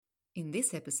In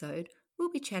this episode, we'll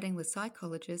be chatting with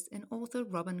psychologist and author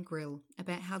Robin Grill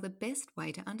about how the best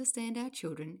way to understand our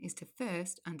children is to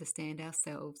first understand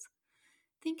ourselves.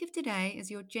 Think of today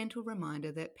as your gentle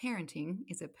reminder that parenting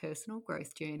is a personal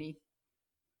growth journey.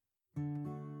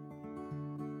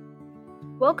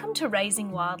 Welcome to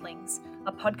Raising Wildlings,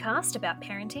 a podcast about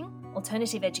parenting,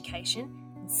 alternative education,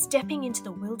 and stepping into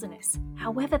the wilderness,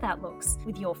 however that looks,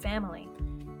 with your family.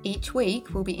 Each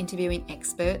week, we'll be interviewing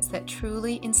experts that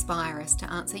truly inspire us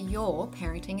to answer your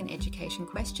parenting and education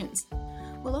questions.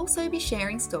 We'll also be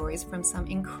sharing stories from some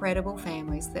incredible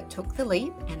families that took the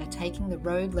leap and are taking the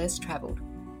road less travelled.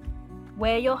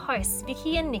 We're your hosts,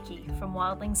 Vicky and Nikki from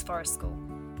Wildlings Forest School.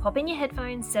 Pop in your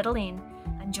headphones, settle in,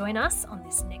 and join us on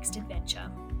this next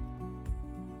adventure.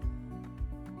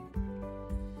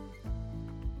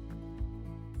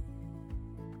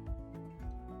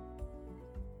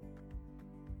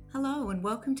 Hello and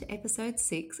welcome to episode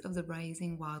 6 of the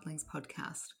Raising Wildlings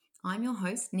podcast. I'm your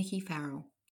host, Nikki Farrell.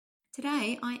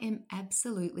 Today, I am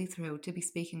absolutely thrilled to be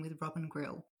speaking with Robin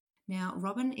Grill. Now,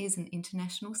 Robin is an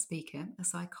international speaker, a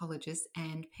psychologist,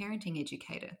 and parenting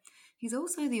educator. He's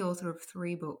also the author of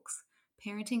 3 books,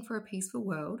 Parenting for a Peaceful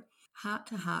World, Heart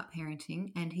to Heart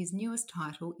Parenting, and his newest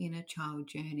title, Inner Child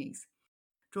Journeys.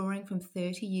 Drawing from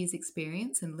 30 years'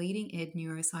 experience in leading-edge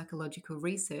neuropsychological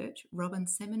research,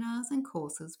 Robin's seminars and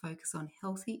courses focus on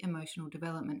healthy emotional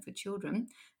development for children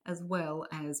as well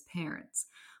as parents,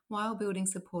 while building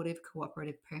supportive,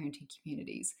 cooperative parenting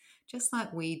communities, just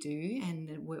like we do and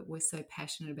we're so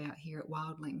passionate about here at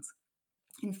Wildlings.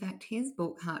 In fact, his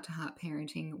book, Heart to Heart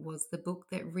Parenting, was the book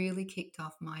that really kicked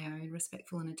off my own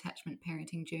respectful and attachment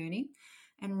parenting journey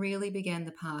and really began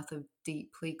the path of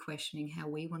deeply questioning how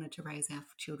we wanted to raise our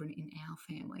children in our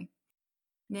family.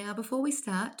 Now, before we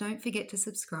start, don't forget to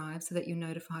subscribe so that you're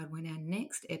notified when our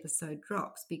next episode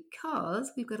drops,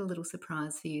 because we've got a little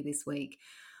surprise for you this week.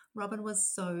 Robin was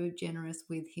so generous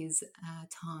with his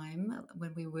time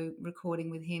when we were recording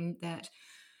with him that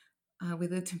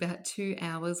with about 2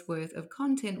 hours worth of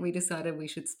content, we decided we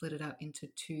should split it up into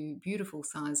 2 beautiful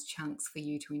sized chunks for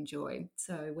you to enjoy.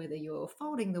 So whether you're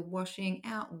folding the washing,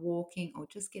 out walking, or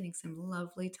just getting some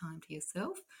lovely time to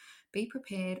yourself, be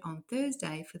prepared on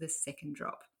Thursday for the second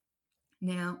drop.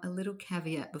 Now, a little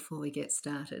caveat before we get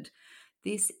started.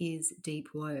 This is deep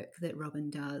work that Robin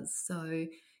does. So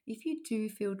if you do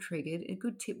feel triggered, a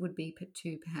good tip would be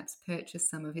to perhaps purchase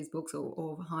some of his books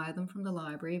or hire them from the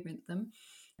library, rent them,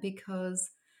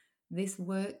 because this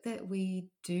work that we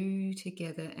do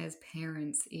together as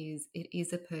parents is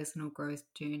a personal growth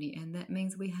journey, and that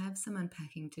means we have some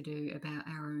unpacking to do about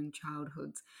our own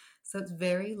childhoods. So it's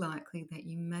very likely that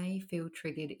you may feel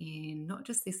triggered in not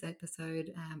just this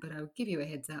episode, but I'll give you a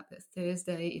heads up that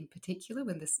Thursday in particular,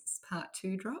 when this part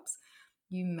 2 drops,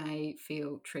 you may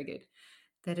feel triggered.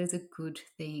 That is a good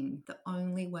thing. The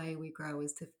only way we grow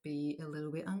is to be a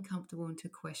little bit uncomfortable and to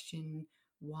question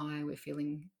why we're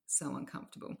feeling so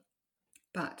uncomfortable.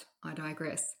 But I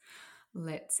digress.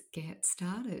 Let's get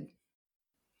started.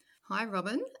 Hi,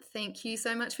 Robin. Thank you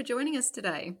so much for joining us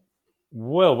today.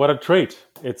 Well, what a treat.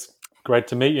 It's great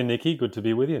to meet you, Nikki. Good to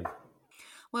be with you.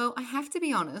 Well, I have to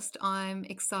be honest, I'm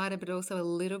excited but also a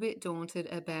little bit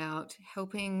daunted about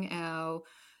helping our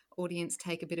audience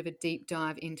take a bit of a deep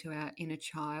dive into our inner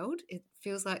child. It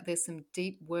feels like there's some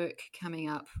deep work coming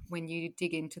up when you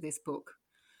dig into this book.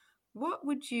 What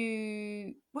do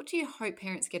you hope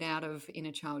parents get out of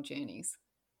Inner Child Journeys?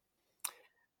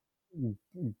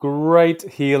 Great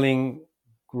healing,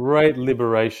 great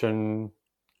liberation,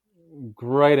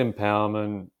 great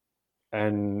empowerment,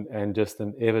 and just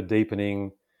an ever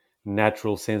deepening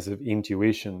natural sense of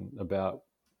intuition about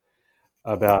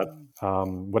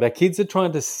what our kids are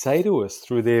trying to say to us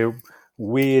through their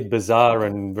weird, bizarre,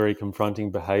 and very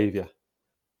confronting behavior.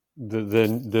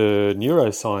 The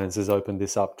neuroscience has opened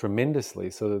this up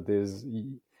tremendously, so that there's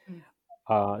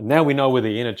now we know where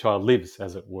the inner child lives,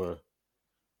 as it were.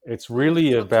 It's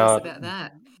really about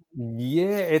that.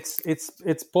 Yeah,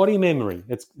 it's body memory.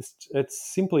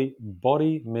 It's simply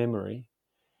body memory.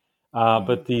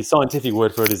 But the scientific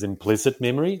word for it is implicit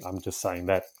memory. I'm just saying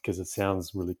that because it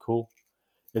sounds really cool.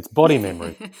 It's body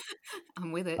memory.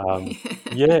 I'm with it.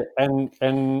 Yeah,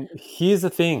 and here's the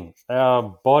thing.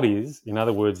 Our bodies, in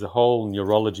other words, the whole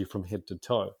neurology from head to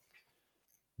toe,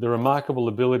 the remarkable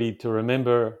ability to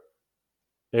remember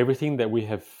everything that we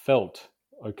have felt,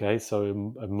 okay?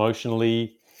 So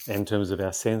emotionally, in terms of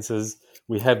our senses,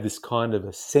 we have this kind of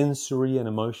a sensory and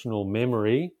emotional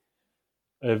memory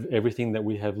of everything that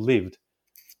we have lived,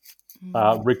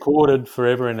 recorded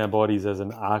forever in our bodies as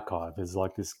an archive. It's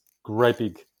like this great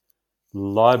big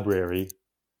library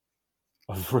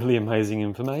of really amazing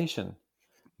information.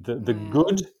 The Wow.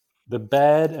 good, the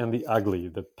bad, and the ugly,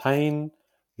 the pain,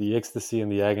 the ecstasy,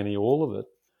 and the agony, all of it,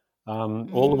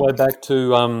 all the way back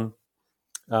to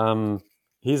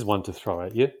here's one to throw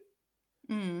at you,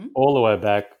 all the way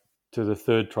back to the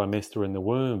third trimester in the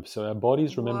womb. So our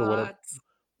bodies remember What?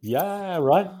 yeah,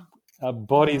 right. Our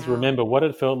bodies Wow. remember what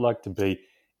it felt like to be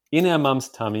in our mum's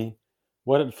tummy,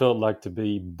 what it felt like to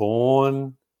be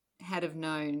born. Had have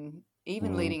known,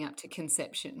 even Mm, leading up to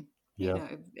conception, yeah.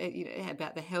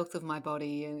 about the health of my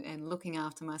body and looking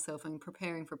after myself and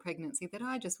preparing for pregnancy that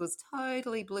I just was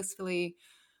totally blissfully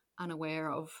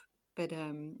unaware of. But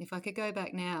if I could go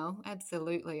back now,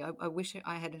 absolutely. I wish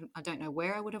I had. I don't know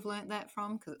where I would have learnt that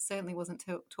from because it certainly wasn't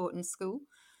taught in school.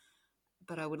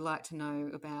 But I would like to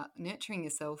know about nurturing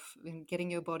yourself and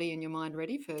getting your body and your mind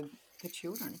ready for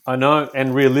children. I know,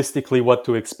 and realistically, what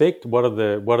to expect? What are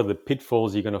the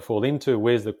pitfalls you're going to fall into?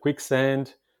 Where's the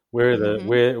quicksand? Where are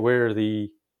the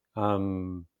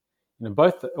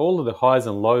all of the highs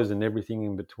and lows and everything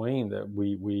in between that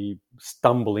we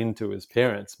stumble into as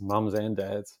parents, mums and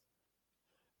dads.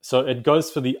 So it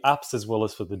goes for the ups as well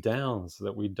as for the downs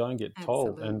that we don't get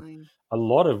told. And Absolutely. a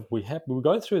lot of we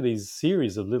go through these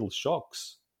series of little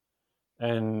shocks,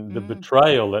 and the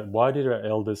betrayal that why did our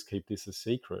elders keep this a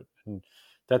secret? And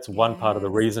that's one part of the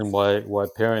Yes. reason why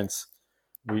parents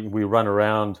we run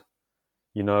around,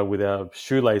 with our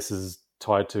shoelaces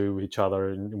tied to each other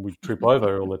and we trip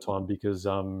over all the time because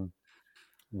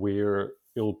we're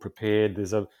ill prepared.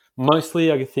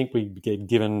 Mostly I think we get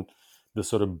given the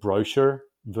sort of brochure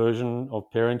version of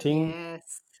parenting,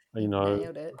 Yes. you You've know,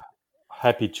 nailed it.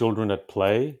 happy children at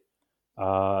play,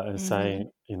 and saying,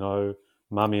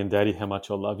 Mummy and Daddy, how much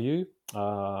I love you.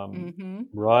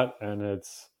 Right. And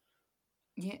it's,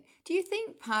 Yeah. Do you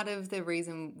think part of the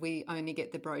reason we only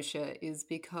get the brochure is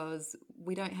because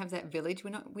we don't have that village?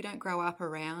 We don't grow up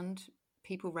around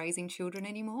people raising children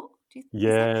anymore. Is that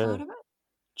yeah, part of it?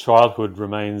 childhood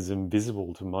remains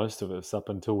invisible to most of us up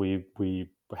until we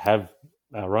have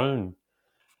our own.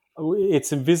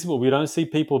 It's invisible. We don't see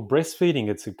people breastfeeding.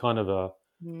 It's a kind of a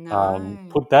No.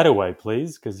 put that away,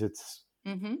 please, because it's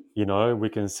Mm-hmm. we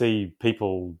can see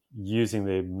people using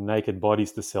their naked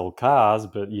bodies to sell cars,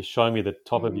 but you show me the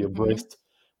top of your Mm-hmm. breast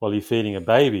while you're feeding a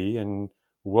baby, and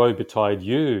woe betide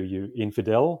you, you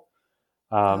infidel.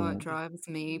 Oh, it Um, drives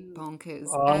me bonkers.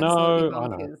 I Absolutely know, I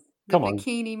know. bonkers. The Come on.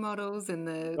 bikini models and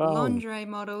the Um, lingerie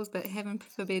models, but heaven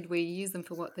forbid we use them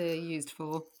for what they're used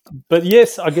for. but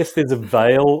yes, I guess there's a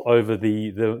veil over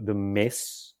the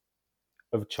mess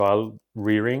of child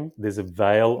rearing. There's a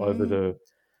veil over Mm.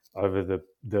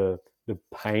 the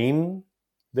pain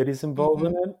that is involved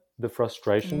in Mm-hmm. it, the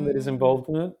frustration that is Mm. involved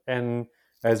in it, and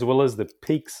as well as the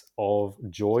peaks of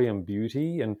joy and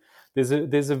beauty. And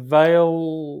there's a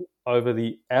veil over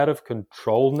the out of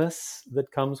controlness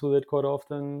that comes with it quite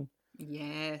often.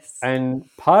 Yes. And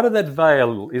part of that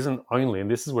veil isn't only, and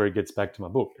this is where it gets back to my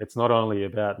book, it's not only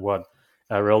about what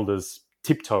our elders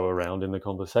tiptoe around in the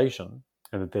conversation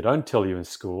and that they don't tell you in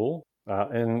school.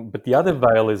 But the other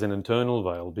veil is an internal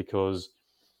veil because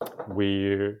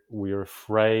we're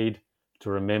afraid to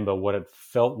remember what it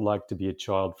felt like to be a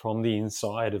child from the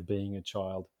inside of being a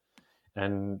child.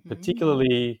 And Mm.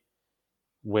 particularly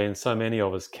when so many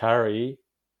of us carry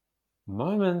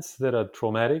moments that are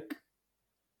traumatic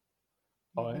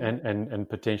Mm-hmm. and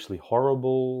potentially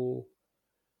horrible,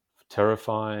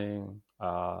 terrifying,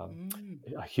 Mm.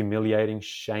 humiliating,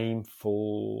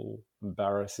 shameful,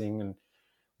 embarrassing, and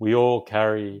we all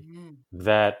carry Yeah.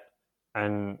 that.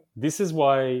 And this is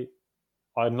why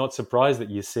I'm not surprised that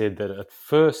you said that at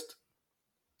first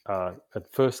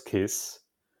kiss,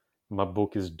 my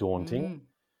book is daunting Mm.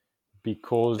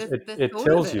 because The it thought of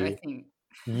tells it, I you, think.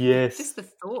 Just yes, the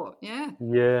thought, yeah.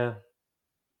 yeah,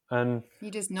 and You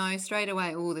just know straight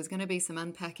away, oh, there's going to be some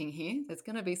unpacking here. There's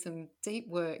going to be some deep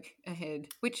work ahead,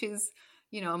 which is,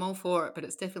 I'm all for it, but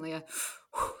it's definitely a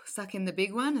suck in the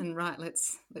big one and right,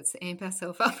 let's amp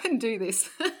ourselves up and do this.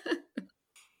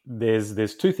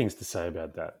 there's two things to say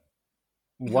about that.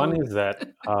 One Oh. is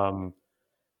that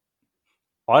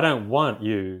I don't want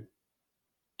you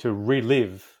to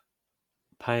relive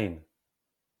pain.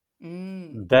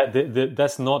 Mm.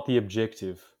 That's not the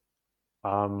objective.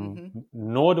 Mm-hmm.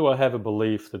 Nor do I have a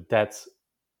belief that that's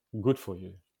good for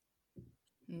you.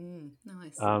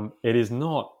 Nice. It is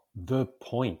not the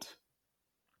point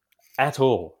at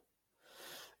all.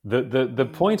 The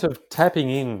point of tapping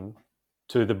in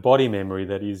to the body memory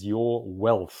that is your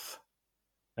wealth,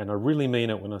 and I really mean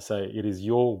it when I say it is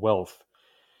your wealth.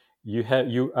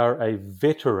 You are a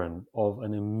veteran of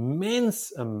an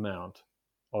immense amount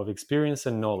of experience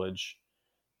and knowledge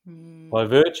by Mm.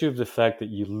 virtue of the fact that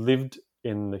you lived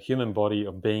in the human body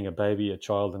of being a baby, a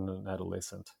child, and an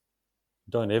adolescent.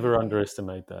 Don't ever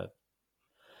underestimate that.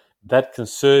 That can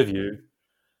serve you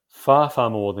far, far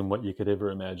more than what you could ever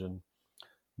imagine.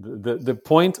 The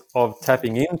point of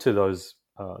tapping into those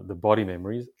the body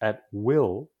memories at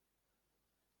will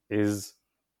is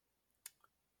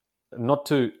not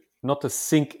to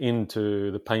sink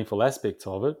into the painful aspects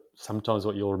of it. Sometimes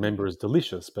what you'll remember is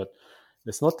delicious, but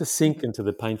it's not to sink into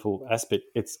the painful aspect.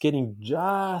 It's getting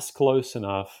just close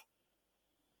enough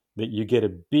that you get a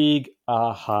big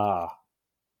aha.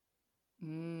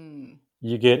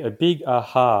 You get a big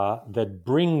aha that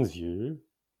brings you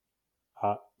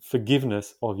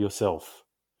forgiveness of yourself,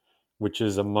 which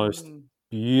is a most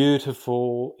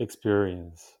beautiful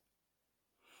experience.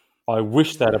 I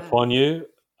wish that upon you,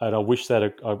 and I wish that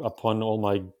upon all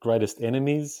my greatest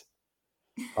enemies.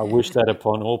 I wish that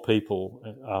upon all people,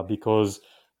 because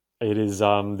it is.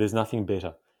 There's nothing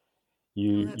better.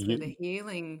 That's where the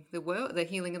healing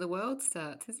of the world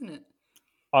starts, isn't it?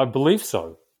 I believe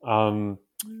so.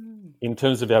 In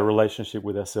terms of our relationship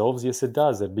with ourselves, yes, it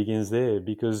does. It begins there,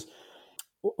 because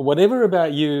whatever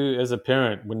about you as a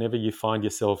parent, whenever you find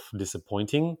yourself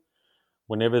disappointing,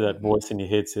 whenever that voice in your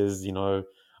head says,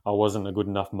 I wasn't a good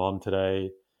enough mom today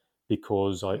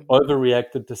because I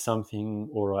overreacted to something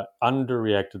or I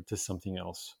underreacted to something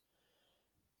else.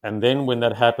 And then when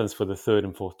that happens for the third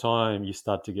and fourth time, you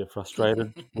start to get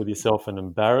frustrated with yourself and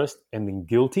embarrassed and then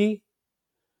guilty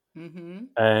and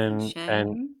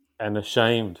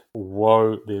ashamed.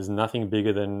 Whoa, there's nothing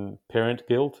bigger than parent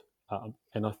guilt.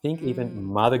 And I think even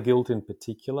mother guilt in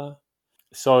particular.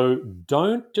 So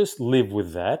don't just live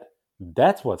with that.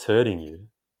 That's what's hurting you.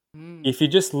 If you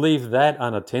just leave that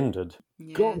unattended,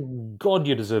 God,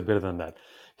 you deserve better than that.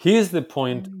 Here's the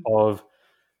point of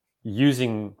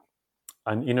using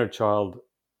an inner child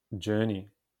journey,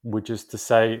 which is to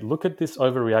say, look at this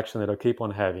overreaction that I keep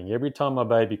on having. Every time my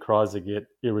baby cries, I get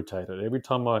irritated. Every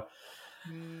time my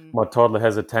toddler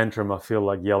has a tantrum, I feel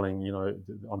like yelling.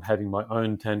 I'm having my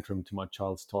own tantrum to my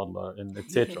child's toddler, and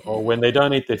etc. Or when they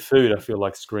don't eat their food, I feel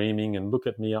like screaming. And look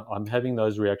at me, I'm having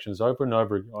those reactions over and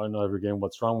over and over again.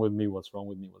 What's wrong with me? What's wrong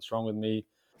with me? What's wrong with me?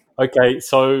 Okay,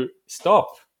 so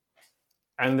stop.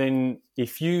 And then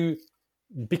if you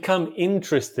become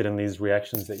interested in these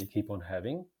reactions that you keep on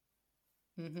having,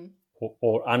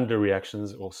 or under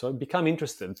reactions also, become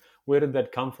interested. Where did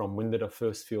that come from? When did I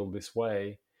first feel this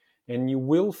way? And you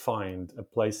will find a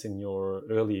place in your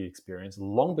early experience,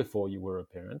 long before you were a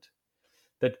parent,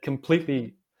 that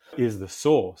completely is the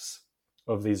source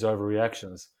of these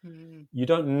overreactions. You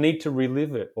don't need to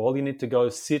relive it. All you need to go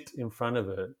is sit in front of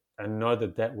it and know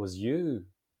that that was you.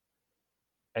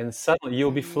 And suddenly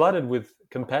you'll be flooded with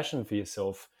compassion for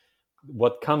yourself.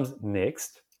 What comes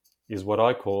next is what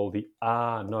I call the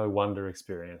no wonder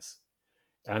experience.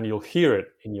 And you'll hear it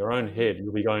in your own head.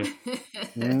 You'll be going,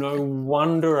 no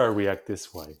wonder I react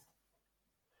this way.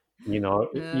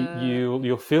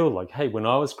 You'll feel like, hey, when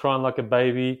I was crying like a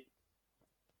baby,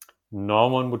 no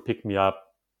one would pick me up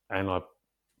and I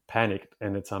panicked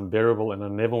and it's unbearable and I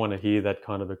never want to hear that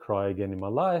kind of a cry again in my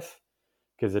life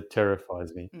because it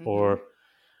terrifies me. Or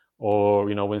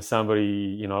when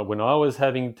somebody, when I was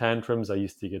having tantrums, I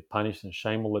used to get punished and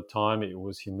shamed all the time. It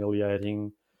was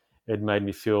humiliating. It made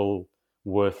me feel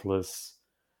worthless.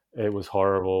 It was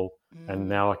horrible. And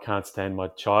now I can't stand my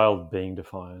child being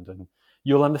defiant. And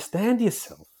you'll understand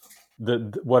yourself.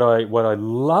 What I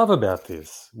love about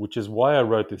this, which is why I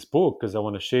wrote this book, because I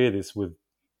want to share this with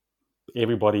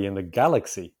everybody in the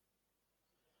galaxy,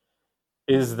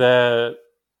 is that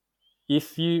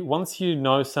once you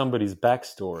know somebody's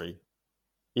backstory,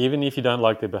 even if you don't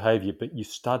like their behavior, but you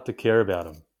start to care about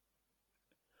them,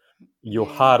 your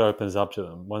heart opens up to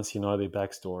them once you know their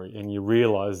backstory, and you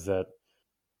realize that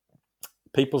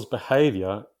people's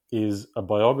behavior is a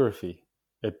biography.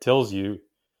 It tells you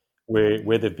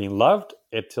where they've been loved.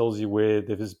 It tells you where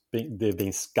they've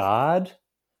been scarred.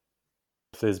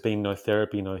 If there's been no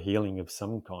therapy, no healing of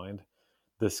some kind,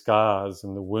 the scars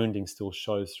and the wounding still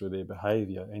shows through their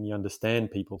behavior, and you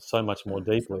understand people so much more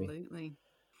deeply. Absolutely.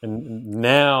 And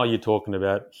now you're talking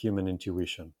about human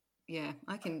intuition. Yeah,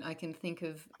 I can think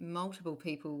of multiple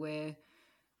people where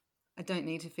I don't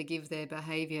need to forgive their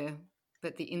behavior,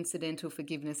 but the incidental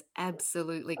forgiveness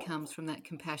absolutely comes from that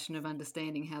compassion of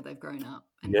understanding how they've grown up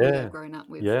and who they've grown up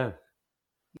with. Yeah.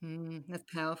 That's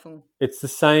powerful. It's the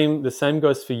same. The same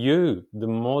goes for you. The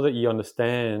more that you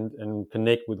understand and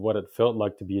connect with what it felt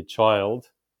like to be a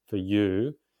child for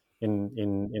you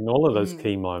in all of those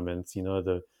key moments,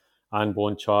 the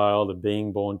unborn child, the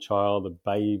being born child, the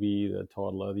baby, the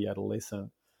toddler, the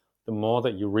adolescent, the more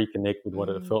that you reconnect with what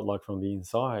it felt like from the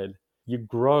inside, you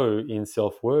grow in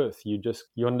self-worth. You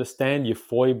understand your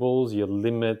foibles, your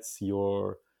limits,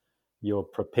 your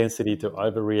propensity to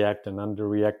overreact and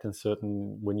underreact in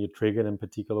certain, when you're triggered in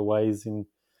particular ways. In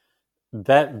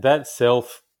that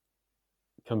self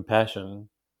compassion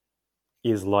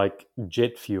is like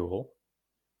jet fuel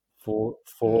for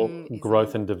growth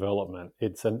Isn't and development.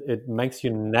 It makes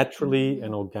you naturally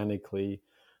and organically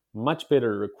much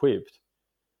better equipped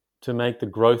to make the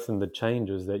growth and the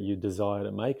changes that you desire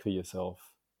to make for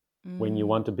yourself when you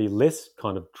want to be less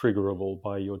kind of triggerable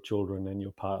by your children and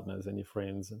your partners and your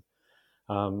friends.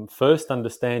 First,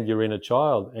 understand your inner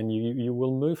child, and you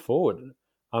will move forward.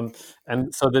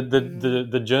 And so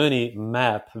the journey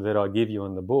map that I give you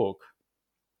in the book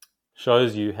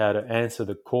shows you how to answer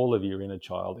the call of your inner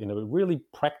child in a really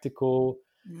practical,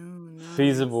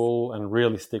 feasible, and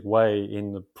realistic way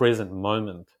in the present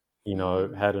moment.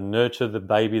 How to nurture the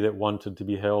baby that wanted to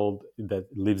be held, that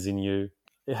lives in you.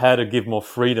 How to give more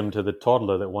freedom to the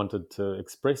toddler that wanted to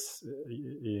express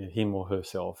him or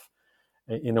herself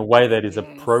in a way that is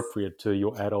appropriate to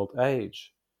your adult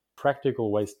age.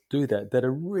 Practical ways to do that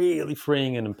are really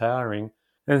freeing and empowering.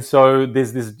 And so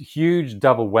there's this huge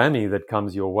double whammy that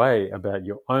comes your way about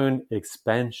your own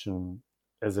expansion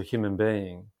as a human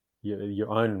being,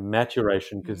 your own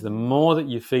maturation, because the more that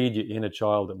you feed your inner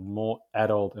child, the more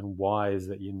adult and wise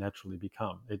that you naturally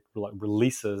become. It like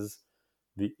releases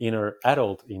the inner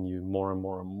adult in you more and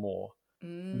more and more.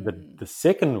 The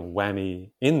second whammy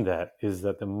in that is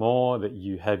that the more that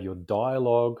you have your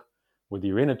dialogue with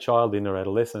your inner child, inner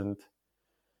adolescent,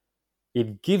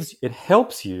 it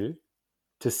helps you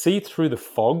to see through the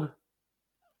fog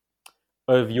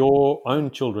of your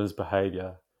own children's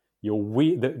behavior, the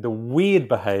weird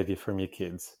behavior from your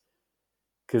kids,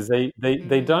 because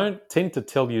they don't tend to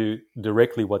tell you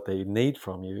directly what they need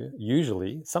from you.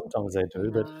 Usually, sometimes they do,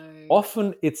 but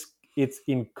often it's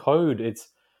in code. It's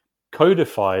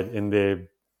codified in their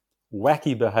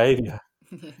wacky behavior,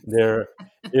 their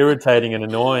irritating and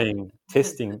annoying,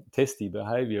 testy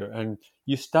behavior, and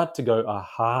you start to go,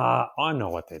 aha, I know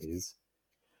what that is,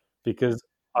 because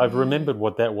I've remembered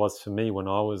what that was for me when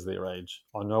I was their age.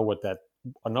 I know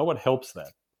what helps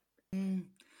that.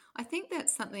 I think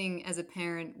that's something as a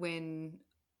parent, when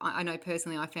I know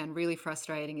personally I found really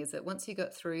frustrating, is that once you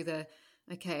got through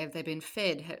okay, have they been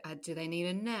fed? Do they need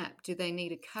a nap? Do they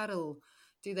need a cuddle?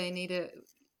 Do they need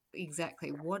exactly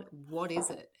what is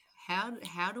it?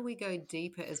 How do we go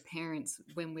deeper as parents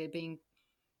when we're being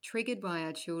triggered by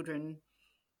our children,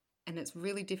 and it's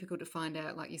really difficult to find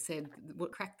out, like you said,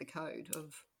 crack the code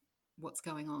of what's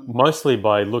going on? Mostly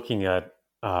by looking at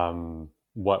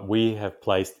what we have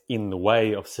placed in the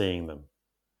way of seeing them,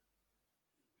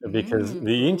 because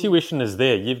the intuition is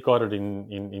there. You've got it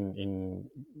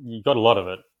you've got a lot of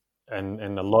it,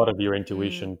 and a lot of your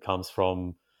intuition comes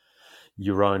from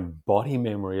your own body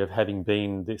memory of having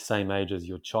been the same age as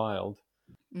your child.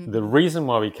 The reason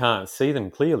why we can't see them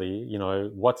clearly,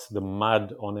 what's the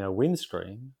mud on our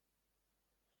windscreen,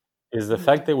 is the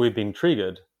fact that we've been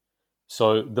triggered.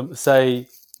 So let's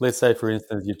say, for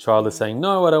instance, your child is saying,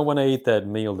 no, I don't want to eat that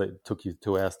meal that took you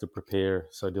 2 hours to prepare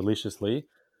so deliciously.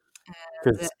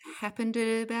 That happened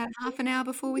about half an hour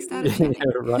before we started chatting.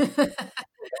 Right.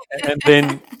 And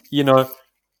then,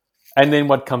 and then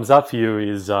what comes up for you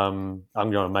is, I'm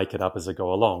going to make it up as I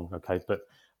go along, okay? But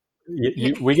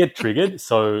we get triggered,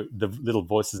 so the little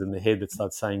voices in the head that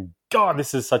start saying, God,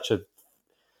 this is such a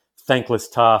thankless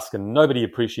task and nobody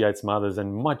appreciates mothers,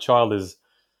 and my child is,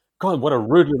 God, what a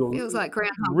rude little, feels like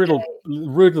Groundhog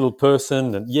rude little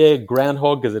person. And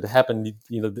groundhog, because it happened,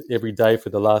 every day for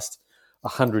the last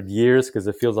 100 years, because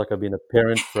it feels like I've been a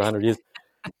parent for 100 years.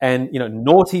 And,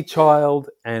 naughty child.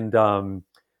 And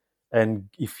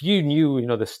if you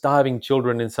knew, the starving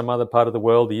children in some other part of the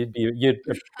world, you'd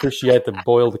appreciate the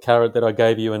boiled carrot that I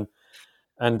gave you.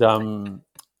 And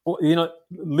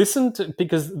listen to,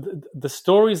 because the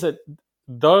stories that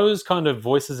those kind of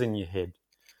voices in your head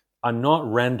are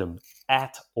not random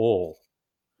at all.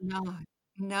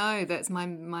 No, that's my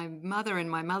mother and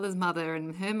my mother's mother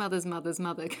and her mother's mother's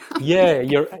mother. Yeah,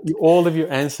 all of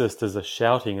your ancestors are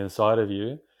shouting inside of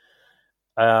you,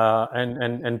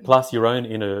 and plus your own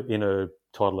inner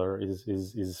toddler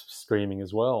is screaming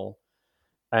as well.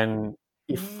 And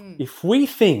if we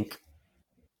think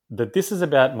that this is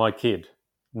about my kid,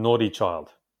 naughty child,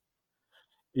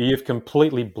 you've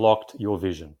completely blocked your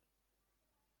vision.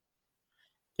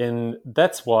 And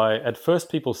that's why at first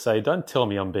people say, don't tell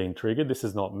me I'm being triggered. This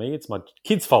is not me. It's my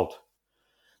kid's fault.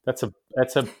 That's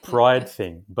a pride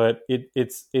thing. But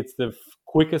it's the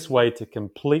quickest way to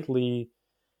completely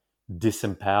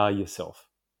disempower yourself,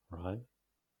 right?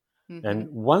 And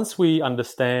once we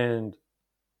understand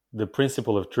the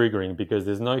principle of triggering, because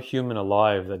there's no human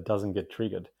alive that doesn't get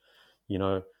triggered. You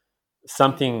know,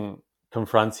 something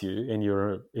confronts you in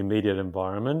your immediate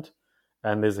environment,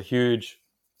 and there's a huge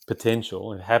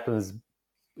potential.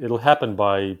 It'll happen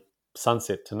by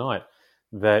sunset tonight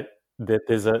that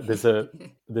there's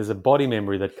a body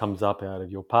memory that comes up out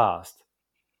of your past,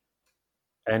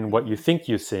 and what you think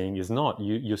you're seeing is not.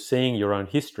 You're seeing your own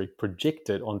history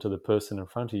projected onto the person in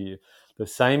front of you. The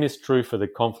same is true for the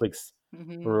conflicts,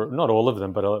 or not all of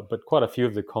them, but quite a few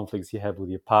of the conflicts you have with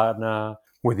your partner,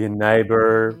 with your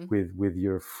neighbor, with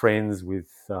your friends, with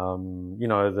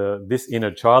this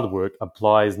inner child work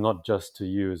applies not just to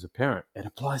you as a parent. It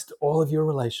applies to all of your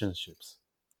relationships.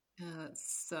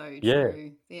 It's so Yeah.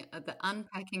 true. The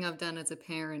unpacking I've done as a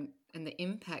parent and the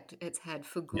impact it's had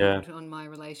for Yeah. good on my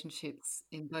relationships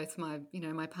in both my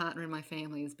partner and my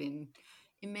family has been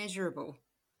immeasurable,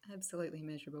 absolutely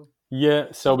immeasurable.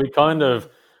 Yeah. So we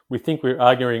think we're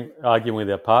arguing with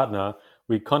our partner.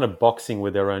 We're kind of boxing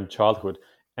with our own childhood,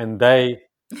 and they're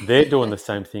doing the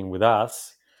same thing with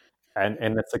us, and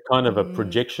it's a kind of a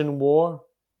projection war.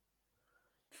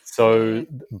 So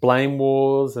blame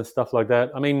wars and stuff like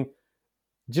that. I mean,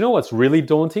 do you know what's really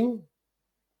daunting?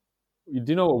 Do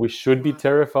you know what we should be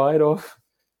terrified of?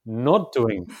 Not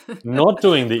doing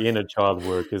the inner child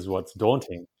work is what's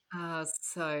daunting.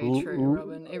 So true,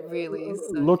 Robin. It really is.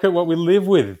 Look at what we live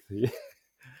with.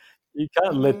 You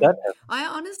can't let that happen.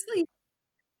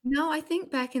 I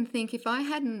think back and think if I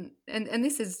hadn't, and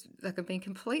this is like I've been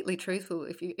completely truthful.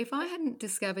 If I hadn't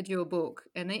discovered your book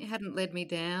and it hadn't led me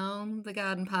down the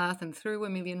garden path and through a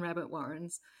million rabbit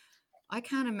warrens, I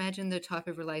can't imagine the type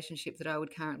of relationship that I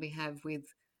would currently have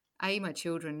with my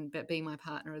children, but B, my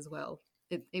partner as well.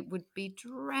 It would be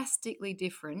drastically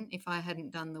different if I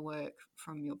hadn't done the work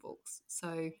from your books.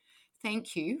 So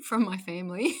thank you from my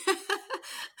family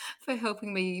for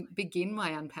helping me begin my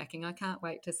unpacking. I can't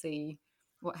wait to see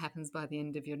what happens by the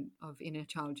end of Inner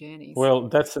Child Journeys. Well,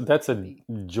 that's a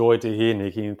joy to hear,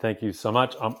 Nikki, and thank you so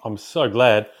much. I'm so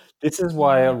glad. This is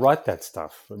why I write that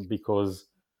stuff, because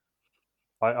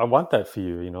I want that for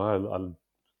you. You know,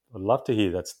 I'd love to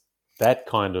hear that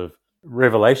kind of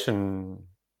revelation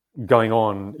going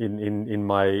on in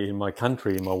my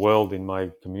country, in my world, in my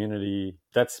community.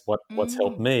 That's what's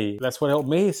helped me. That's what helped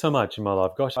me so much in my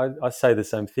life. Gosh, I say the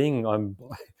same thing.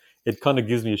 It kind of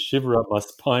gives me a shiver up my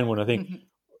spine when I think,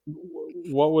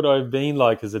 what would I have been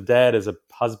like as a dad, as a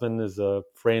husband, as a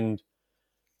friend,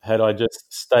 had I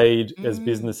just stayed as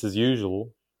business as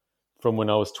usual from when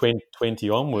I was 20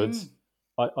 onwards?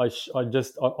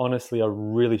 Honestly, I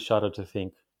really shudder to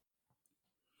think.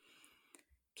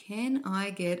 Can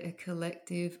I get a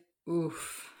collective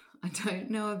oof? I don't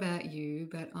know about you,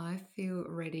 but I feel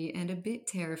ready and a bit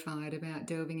terrified about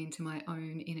delving into my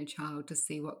own inner child to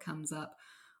see what comes up.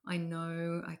 I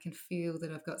know I can feel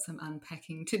that I've got some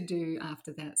unpacking to do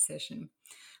after that session.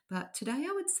 But today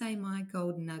I would say my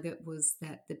gold nugget was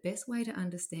that the best way to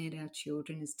understand our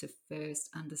children is to first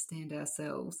understand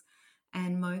ourselves.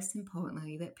 And most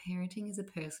importantly, that parenting is a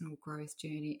personal growth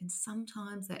journey, and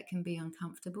sometimes that can be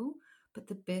uncomfortable, but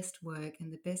the best work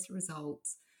and the best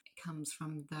results comes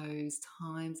from those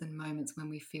times and moments when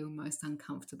we feel most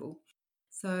uncomfortable.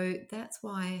 So that's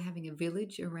why having a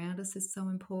village around us is so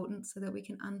important, so that we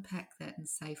can unpack that in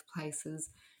safe places,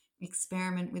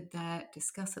 experiment with that,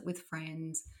 discuss it with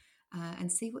friends,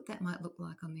 and see what that might look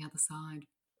like on the other side.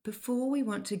 Before we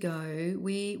want to go,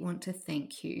 we want to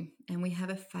thank you, and we have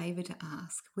a favour to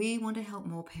ask. We want to help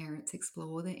more parents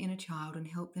explore their inner child and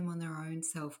help them on their own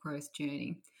self-growth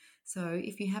journey. So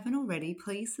if you haven't already,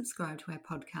 please subscribe to our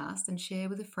podcast and share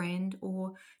with a friend,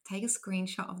 or take a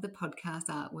screenshot of the podcast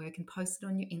artwork and post it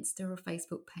on your Insta or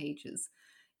Facebook pages.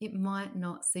 It might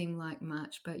not seem like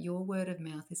much, but your word of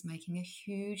mouth is making a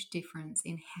huge difference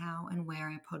in how and where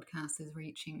our podcast is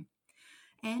reaching.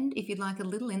 And if you'd like a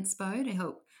little inspo to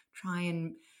help try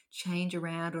and change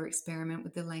around or experiment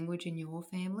with the language in your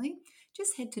family,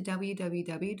 just head to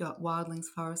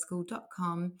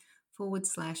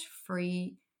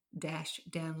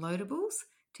www.wildlingsforestchool.com/free-downloadables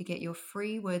to get your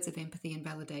free Words of Empathy and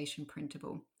Validation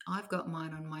printable. I've got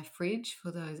mine on my fridge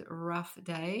for those rough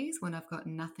days when I've got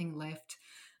nothing left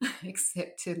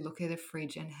except to look at a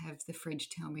fridge and have the fridge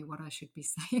tell me what I should be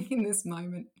saying in this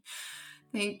moment.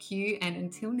 Thank you, and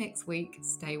until next week,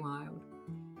 stay wild.